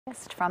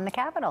From the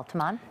Capitol,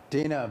 Taman.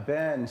 Dina,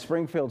 Ben,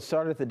 Springfield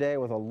started the day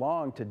with a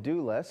long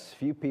to-do list.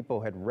 Few people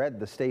had read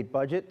the state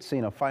budget,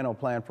 seen a final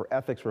plan for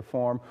ethics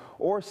reform,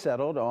 or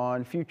settled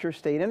on future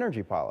state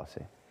energy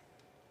policy.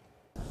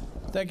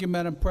 Thank you,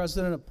 Madam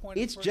President.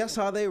 It's just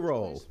how they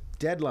roll.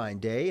 Deadline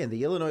day, and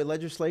the Illinois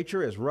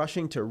legislature is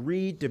rushing to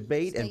read,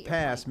 debate, and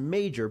pass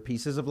major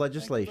pieces of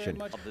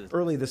legislation.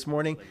 Early this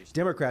morning,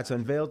 Democrats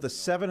unveiled the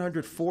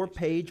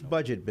 704-page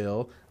budget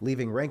bill,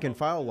 leaving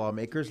rank-and-file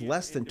lawmakers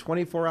less than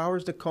 24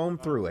 hours to comb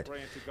through it.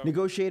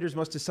 Negotiators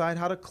must decide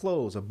how to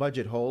close a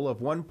budget hole of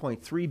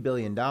 $1.3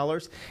 billion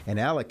and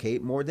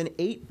allocate more than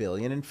 $8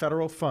 billion in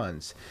federal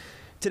funds.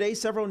 Today,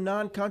 several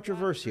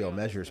non-controversial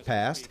measures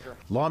passed.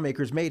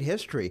 Lawmakers made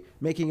history,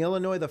 making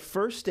Illinois the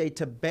first state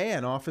to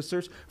ban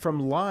officers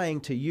from lying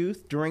to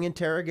youth during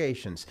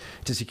interrogations.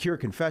 To secure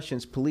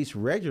confessions, police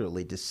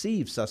regularly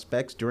deceive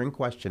suspects during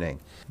questioning.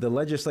 The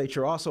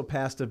legislature also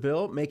passed a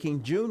bill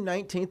making June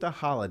 19th a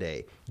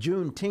holiday.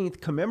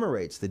 Juneteenth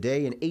commemorates the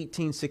day in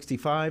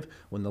 1865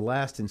 when the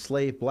last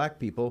enslaved black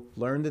people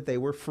learned that they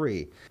were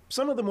free.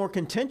 Some of the more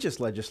contentious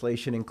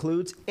legislation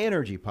includes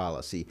energy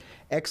policy.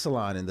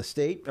 Exelon and the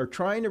state are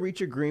trying to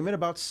reach agreement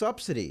about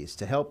subsidies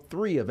to help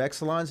 3 of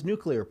Exelon's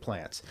nuclear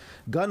plants,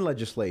 gun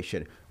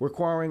legislation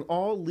requiring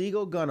all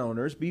legal gun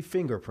owners be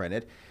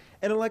fingerprinted,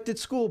 an elected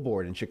school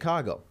board in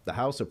Chicago. The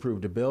House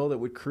approved a bill that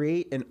would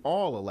create an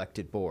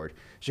all-elected board.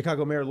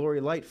 Chicago Mayor Lori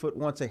Lightfoot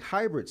wants a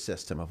hybrid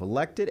system of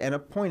elected and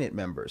appointed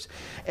members,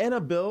 and a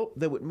bill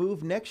that would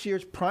move next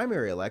year's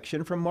primary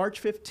election from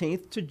March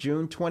 15th to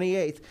June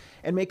 28th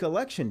and make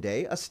Election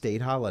Day a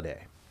state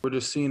holiday. We're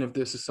just seeing if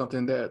this is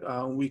something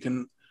that we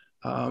can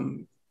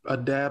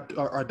adapt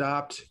or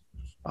adopt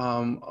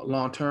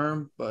long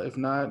term, but if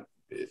not,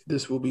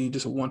 this will be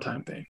just a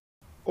one-time thing.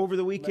 Over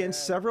the weekend,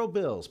 several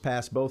bills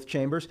passed both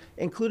chambers,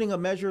 including a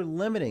measure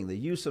limiting the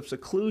use of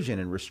seclusion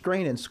and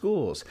restraint in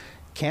schools,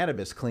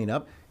 cannabis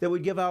cleanup that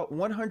would give out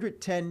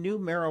 110 new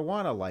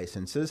marijuana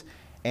licenses,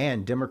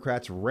 and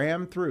Democrats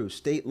rammed through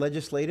state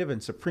legislative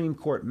and Supreme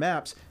Court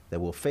maps that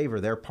will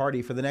favor their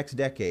party for the next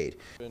decade.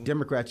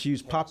 Democrats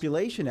used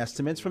population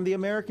estimates from the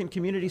American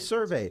Community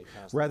Survey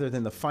rather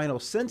than the final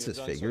census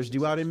figures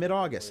due out in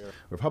mid-August.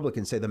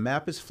 Republicans say the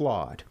map is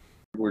flawed.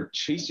 We're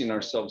chasing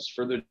ourselves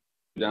further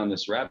down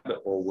this rabbit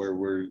hole where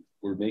we're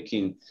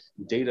making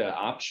data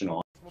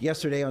optional.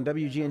 Yesterday on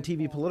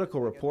WGN-TV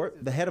Political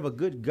Report, the head of a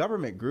good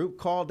government group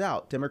called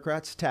out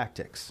Democrats'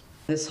 tactics.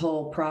 This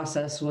whole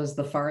process was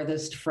the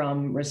farthest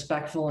from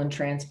respectful and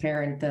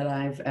transparent that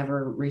I've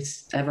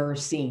ever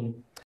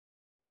seen.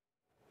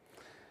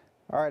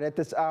 All right, at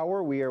this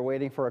hour, we are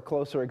waiting for a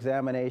closer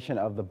examination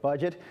of the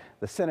budget.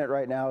 The Senate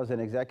right now is in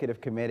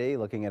executive committee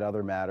looking at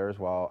other matters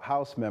while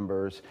House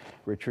members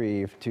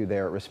retrieve to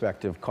their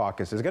respective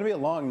caucuses. It's going to be a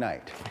long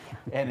night.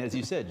 And as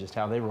you said, just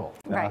how they roll.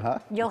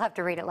 Right. You'll have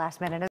to read it last minute.